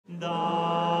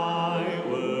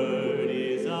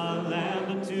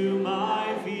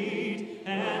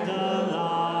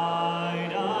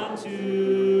light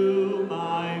unto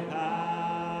my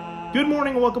path. Good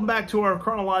morning and welcome back to our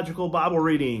chronological Bible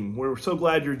reading. We're so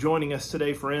glad you're joining us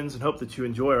today, friends, and hope that you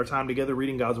enjoy our time together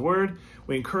reading God's Word.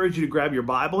 We encourage you to grab your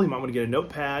Bible. You might want to get a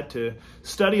notepad to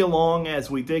study along as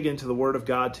we dig into the Word of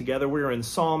God together. We're in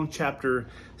Psalm chapter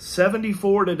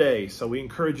 74 today, so we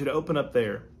encourage you to open up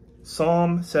there.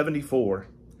 Psalm 74.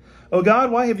 O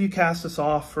God, why have you cast us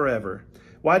off forever?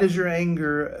 Why does your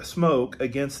anger smoke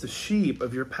against the sheep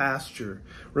of your pasture?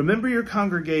 Remember your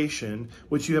congregation,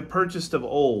 which you have purchased of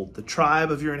old, the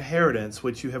tribe of your inheritance,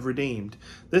 which you have redeemed.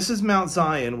 This is Mount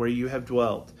Zion, where you have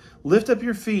dwelt. Lift up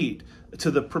your feet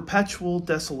to the perpetual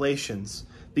desolations.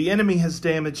 The enemy has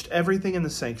damaged everything in the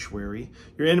sanctuary.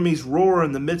 Your enemies roar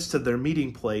in the midst of their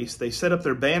meeting place. They set up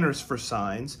their banners for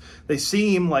signs. They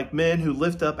seem like men who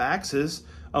lift up axes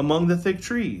among the thick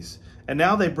trees. And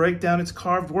now they break down its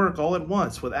carved work all at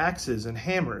once with axes and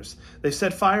hammers. They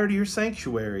set fire to your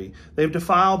sanctuary. They have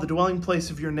defiled the dwelling place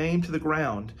of your name to the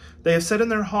ground. They have said in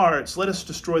their hearts, let us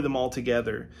destroy them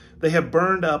altogether. They have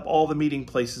burned up all the meeting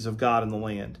places of God in the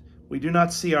land. We do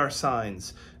not see our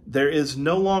signs. There is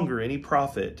no longer any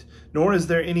prophet, nor is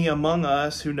there any among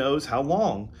us who knows how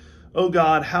long. O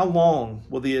God, how long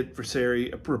will the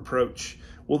adversary reproach?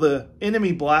 Will the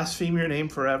enemy blaspheme your name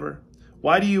forever?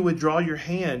 Why do you withdraw your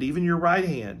hand, even your right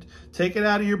hand? Take it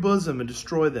out of your bosom and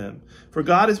destroy them. For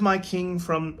God is my king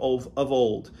from of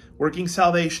old, working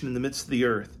salvation in the midst of the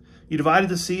earth. You divided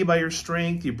the sea by your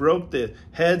strength. You broke the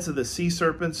heads of the sea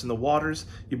serpents in the waters.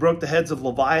 You broke the heads of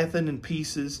Leviathan in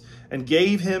pieces and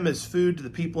gave him as food to the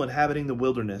people inhabiting the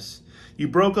wilderness. You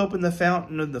broke open the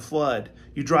fountain of the flood.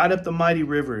 You dried up the mighty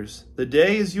rivers. The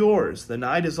day is yours. The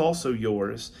night is also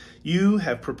yours. You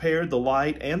have prepared the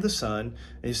light and the sun,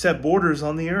 and you set borders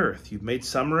on the earth. You've made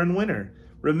summer and winter.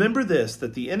 Remember this,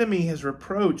 that the enemy has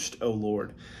reproached, O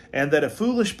Lord, and that a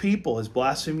foolish people has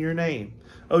blasphemed your name.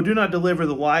 Oh, do not deliver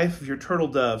the life of your turtle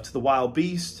dove to the wild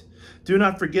beast. Do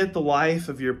not forget the life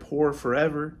of your poor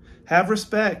forever. Have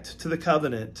respect to the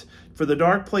covenant, for the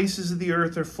dark places of the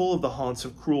earth are full of the haunts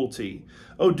of cruelty.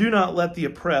 Oh, do not let the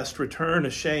oppressed return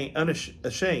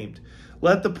unashamed.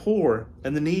 Let the poor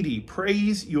and the needy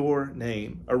praise your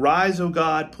name. Arise, O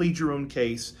God, plead your own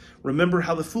case. Remember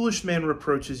how the foolish man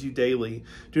reproaches you daily.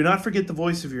 Do not forget the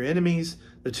voice of your enemies.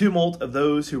 The tumult of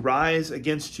those who rise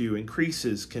against you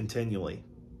increases continually.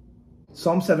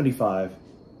 Psalm 75.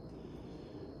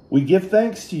 We give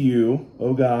thanks to you,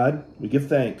 O God, we give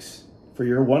thanks, for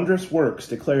your wondrous works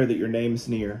declare that your name is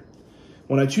near.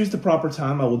 When I choose the proper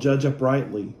time, I will judge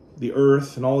uprightly. The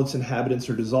earth and all its inhabitants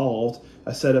are dissolved.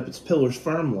 I set up its pillars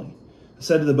firmly. I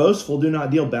said to the boastful, do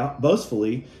not deal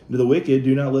boastfully, and to the wicked,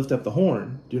 do not lift up the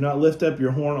horn. Do not lift up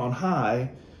your horn on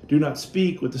high. Do not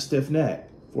speak with the stiff neck.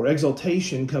 For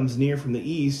exaltation comes near from the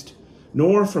east,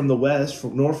 nor from the west,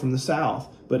 nor from the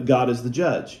south, but God is the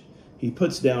judge. He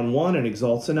puts down one and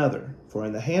exalts another. For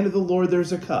in the hand of the Lord there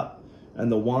is a cup,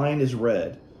 and the wine is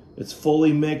red. It's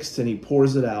fully mixed, and he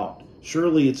pours it out.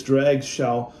 Surely its dregs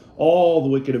shall all the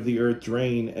wicked of the earth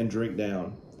drain and drink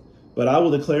down. But I will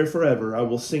declare forever, I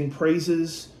will sing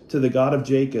praises to the God of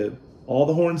Jacob. All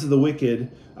the horns of the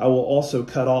wicked I will also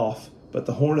cut off, but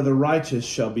the horn of the righteous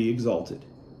shall be exalted.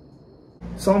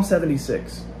 Psalm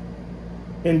 76.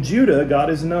 In Judah God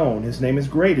is known. His name is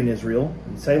great in Israel.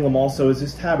 In Salem also is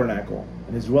his tabernacle,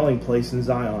 and his dwelling place in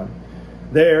Zion.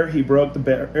 There he broke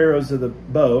the arrows of the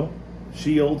bow,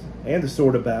 shield, and the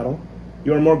sword of battle.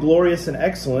 You are more glorious and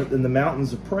excellent than the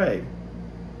mountains of prey.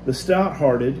 The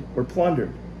stout-hearted were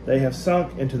plundered. They have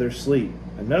sunk into their sleep,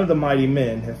 and none of the mighty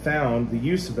men have found the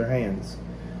use of their hands.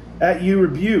 At you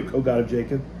rebuke, O God of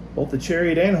Jacob. Both the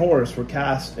chariot and horse were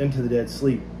cast into the dead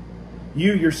sleep.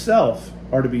 You yourself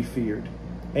are to be feared.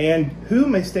 And who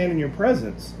may stand in your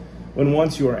presence when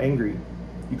once you are angry?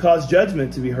 You caused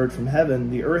judgment to be heard from heaven.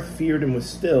 The earth feared and was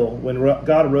still when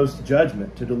God arose to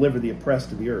judgment to deliver the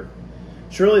oppressed of the earth.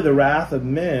 Surely the wrath of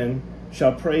men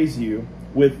shall praise you.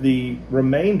 With the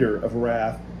remainder of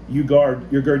wrath you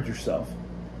gird yourself.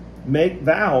 Make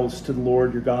vows to the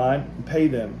Lord your God and pay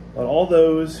them. Let all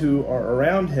those who are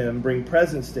around him bring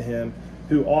presents to him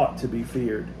who ought to be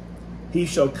feared. He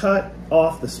shall cut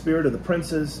off the spirit of the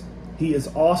princes. He is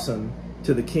awesome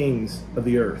to the kings of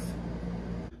the earth.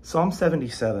 Psalm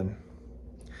 77.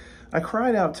 I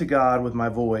cried out to God with my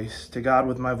voice,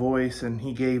 and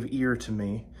he gave ear to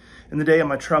me. In the day of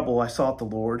my trouble I sought the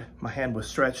Lord. My hand was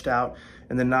stretched out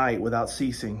in the night without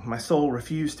ceasing. My soul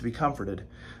refused to be comforted.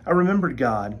 I remembered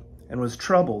God and was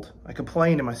troubled. I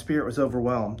complained and my spirit was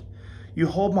overwhelmed. You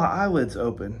hold my eyelids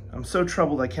open. I'm so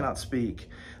troubled I cannot speak.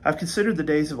 I've considered the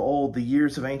days of old, the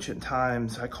years of ancient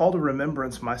times. I call to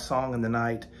remembrance my song in the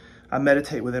night. I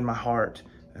meditate within my heart,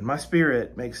 and my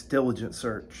spirit makes diligent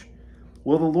search.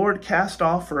 Will the Lord cast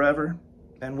off forever?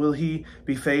 And will he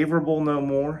be favorable no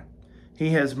more?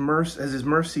 Has his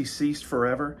mercy ceased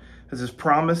forever? Has his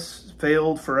promise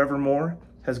failed forevermore?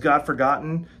 Has God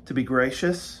forgotten to be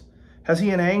gracious? Has he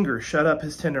in anger shut up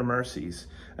his tender mercies?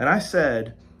 And I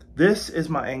said, this is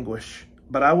my anguish,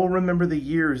 but I will remember the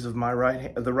years of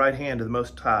the right hand of the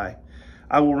Most High.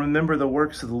 I will remember the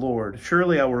works of the Lord.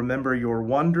 Surely I will remember your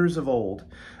wonders of old.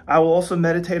 I will also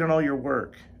meditate on all your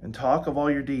work and talk of all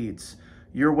your deeds.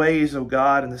 Your ways, O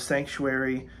God, in the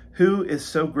sanctuary. Who is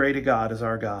so great a God as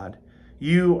our God?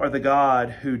 You are the God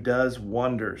who does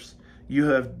wonders. You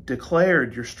have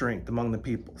declared your strength among the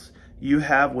peoples. You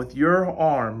have with your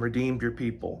arm redeemed your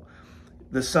people,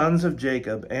 the sons of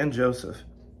Jacob and Joseph.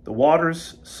 The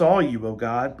waters saw you, O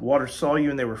God. The waters saw you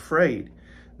and they were afraid.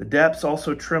 The depths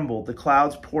also trembled. The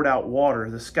clouds poured out water.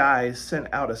 The skies sent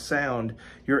out a sound.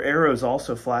 Your arrows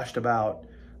also flashed about.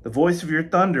 The voice of your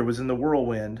thunder was in the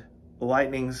whirlwind. The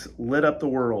lightnings lit up the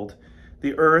world.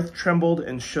 The earth trembled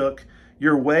and shook.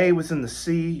 Your way was in the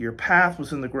sea. Your path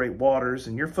was in the great waters,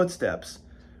 and your footsteps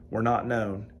were not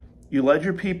known. You led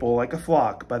your people like a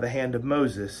flock by the hand of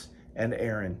Moses and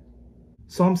Aaron.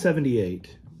 Psalm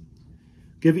 78.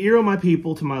 Give ear, O my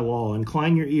people, to my law.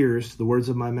 Incline your ears to the words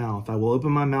of my mouth. I will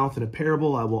open my mouth in a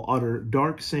parable. I will utter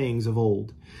dark sayings of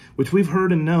old, which we've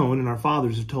heard and known, and our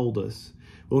fathers have told us.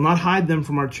 We will not hide them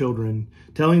from our children,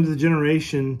 telling to the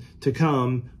generation to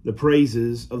come the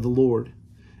praises of the Lord,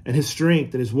 and his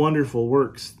strength and his wonderful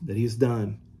works that he has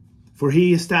done. For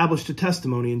he established a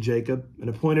testimony in Jacob, and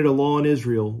appointed a law in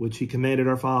Israel, which he commanded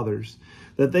our fathers,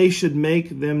 that they should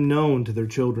make them known to their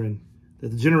children, that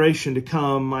the generation to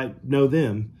come might know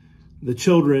them, the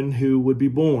children who would be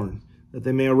born, that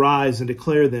they may arise and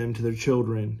declare them to their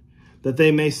children, that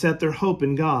they may set their hope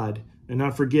in God, and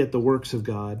not forget the works of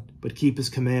God, but keep his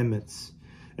commandments,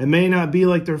 and may not be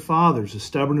like their fathers, a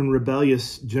stubborn and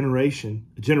rebellious generation,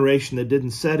 a generation that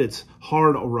didn't set its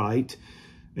heart aright,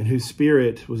 and whose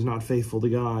spirit was not faithful to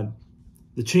God.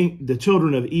 The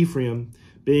children of Ephraim,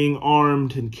 being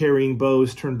armed and carrying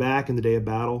bows, turned back in the day of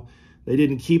battle. They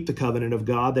didn't keep the covenant of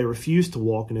God. They refused to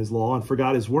walk in his law and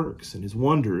forgot his works and his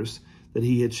wonders that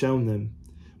he had shown them.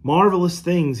 Marvelous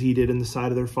things he did in the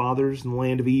sight of their fathers in the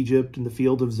land of Egypt, in the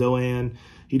field of Zoan.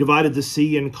 He divided the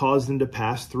sea and caused them to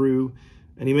pass through,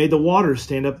 and he made the waters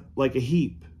stand up like a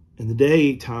heap. In the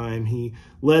daytime he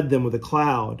led them with a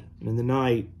cloud, and in the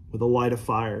night with a light of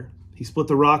fire. He split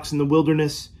the rocks in the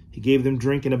wilderness. He gave them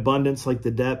drink in abundance like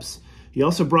the depths. He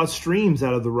also brought streams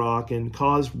out of the rock and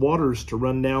caused waters to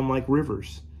run down like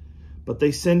rivers. But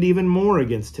they sinned even more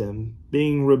against him,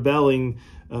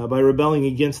 by rebelling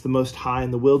against the Most High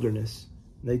in the wilderness.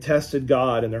 They tested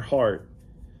God in their heart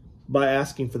by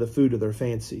asking for the food of their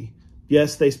fancy.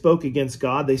 Yes, they spoke against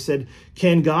God. They said,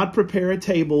 can God prepare a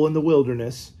table in the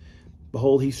wilderness?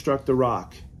 Behold, he struck the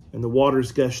rock, and the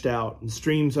waters gushed out, and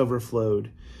streams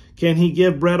overflowed. Can he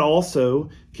give bread also?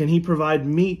 Can he provide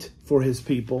meat for his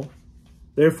people?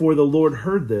 Therefore the Lord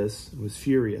heard this and was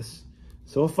furious.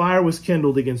 So a fire was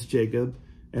kindled against Jacob,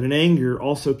 and an anger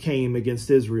also came against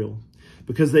Israel,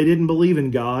 because they didn't believe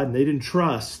in God, and they didn't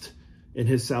trust in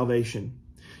his salvation.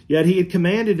 Yet he had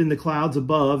commanded in the clouds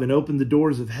above, and opened the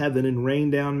doors of heaven, and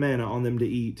rained down manna on them to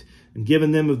eat, and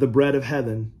given them of the bread of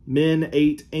heaven. Men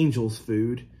ate angels'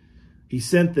 food. He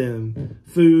sent them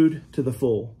food to the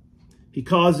full. He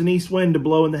caused an east wind to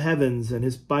blow in the heavens,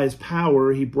 and by his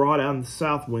power he brought out the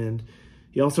south wind.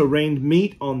 He also rained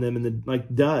meat on them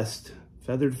like dust,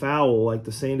 feathered fowl like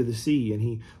the sand of the sea, and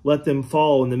he let them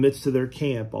fall in the midst of their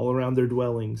camp, all around their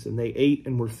dwellings, and they ate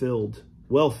and were filled,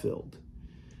 well filled.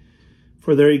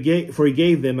 For he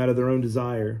gave them out of their own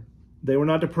desire. They were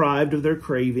not deprived of their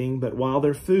craving, but while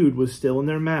their food was still in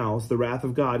their mouths, the wrath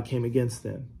of God came against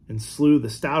them, and slew the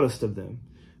stoutest of them,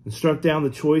 and struck down the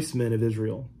choice men of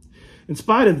Israel. In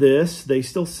spite of this, they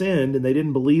still sinned, and they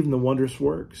didn't believe in the wondrous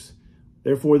works.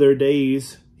 Therefore their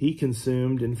days he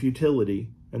consumed in futility,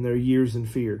 and their years in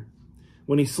fear.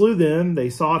 When he slew them, they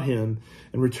sought him,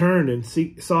 and returned and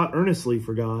sought earnestly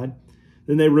for God.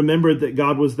 Then they remembered that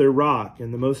God was their rock,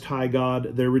 and the Most High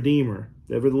God their Redeemer.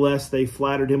 Nevertheless, they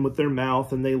flattered him with their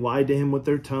mouth, and they lied to him with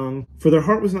their tongue. For their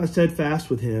heart was not steadfast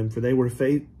with him,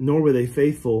 nor were they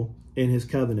faithful in his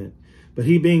covenant. But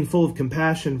he, being full of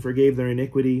compassion, forgave their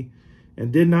iniquity,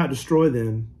 and did not destroy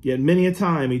them. Yet many a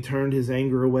time he turned his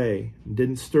anger away, and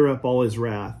didn't stir up all his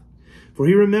wrath. For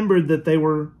he remembered that they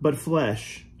were but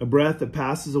flesh, a breath that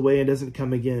passes away and doesn't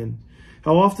come again.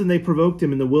 How often they provoked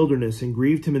him in the wilderness and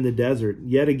grieved him in the desert.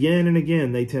 Yet again and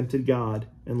again they tempted God,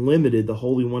 and limited the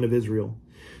Holy One of Israel.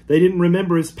 They didn't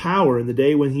remember his power in the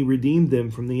day when he redeemed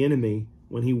them from the enemy,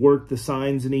 when he worked the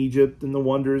signs in Egypt and the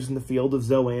wonders in the field of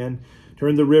Zoan,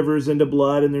 turned the rivers into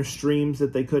blood and their streams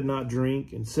that they could not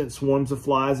drink, and sent swarms of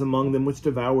flies among them which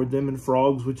devoured them, and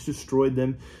frogs which destroyed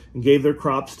them, and gave their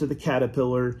crops to the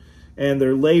caterpillar, and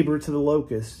their labor to the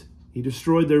locust. He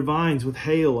destroyed their vines with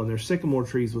hail, and their sycamore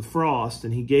trees with frost,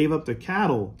 and he gave up their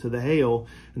cattle to the hail,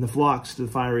 and the flocks to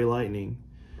the fiery lightning.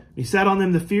 He sat on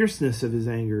them the fierceness of his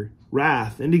anger,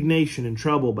 wrath, indignation, and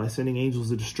trouble by sending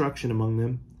angels of destruction among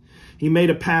them. He made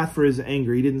a path for his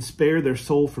anger. He didn't spare their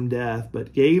soul from death,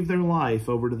 but gave their life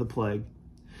over to the plague,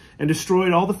 and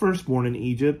destroyed all the firstborn in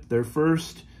Egypt, their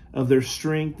first of their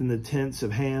strength in the tents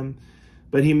of Ham.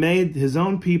 But he made his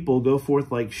own people go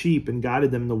forth like sheep, and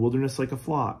guided them in the wilderness like a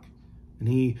flock. And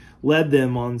he led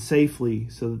them on safely,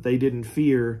 so that they didn't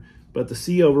fear, but the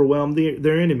sea overwhelmed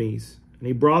their enemies. And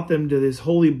he brought them to this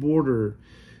holy border,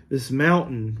 this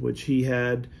mountain which he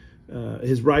had,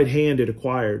 his right hand had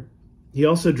acquired. He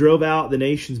also drove out the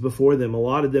nations before them,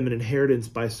 allotted them an inheritance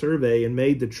by survey, and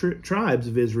made the tribes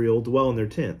of Israel dwell in their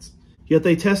tents. Yet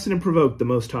they tested and provoked the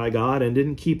Most High God, and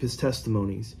didn't keep his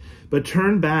testimonies, but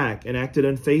turned back and acted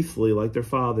unfaithfully like their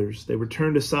fathers. They were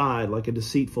turned aside like a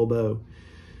deceitful bow.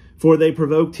 For they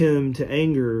provoked him to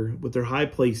anger with their high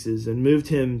places, and moved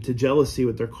him to jealousy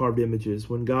with their carved images.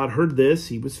 When God heard this,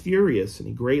 he was furious, and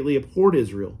he greatly abhorred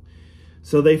Israel.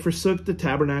 So they forsook the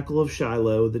tabernacle of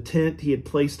Shiloh, the tent he had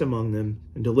placed among them,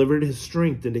 and delivered his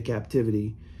strength into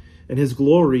captivity, and his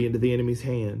glory into the enemy's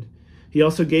hand. He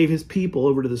also gave his people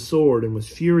over to the sword, and was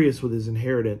furious with his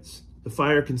inheritance. The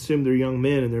fire consumed their young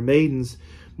men, and their maidens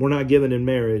were not given in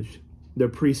marriage. Their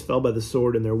priests fell by the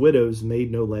sword, and their widows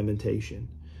made no lamentation.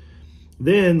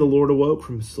 Then the Lord awoke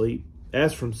from sleep,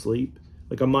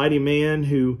 like a mighty man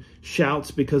who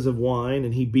shouts because of wine,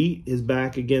 and he beat his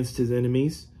back against his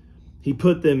enemies. He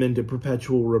put them into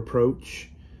perpetual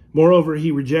reproach. Moreover, he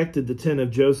rejected the tent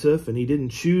of Joseph, and he didn't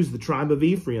choose the tribe of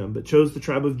Ephraim, but chose the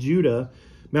tribe of Judah,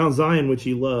 Mount Zion, which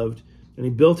he loved. And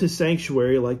he built his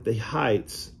sanctuary like the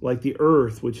heights, like the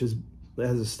earth, which has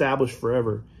established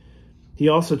forever. He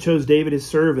also chose David his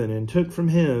servant, and took from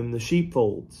him the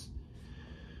sheepfolds.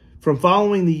 From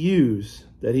following the ewes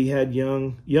that he had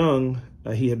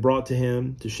he had brought to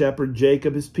him to shepherd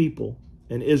Jacob his people,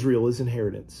 and Israel his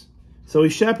inheritance. So he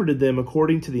shepherded them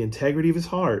according to the integrity of his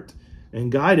heart,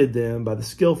 and guided them by the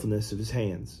skillfulness of his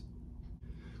hands. I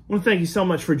want to thank you so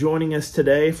much for joining us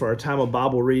today for our time of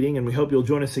Bible reading, and we hope you'll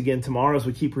join us again tomorrow as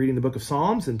we keep reading the book of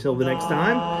Psalms. Until the next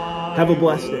time, have a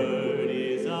blessed day.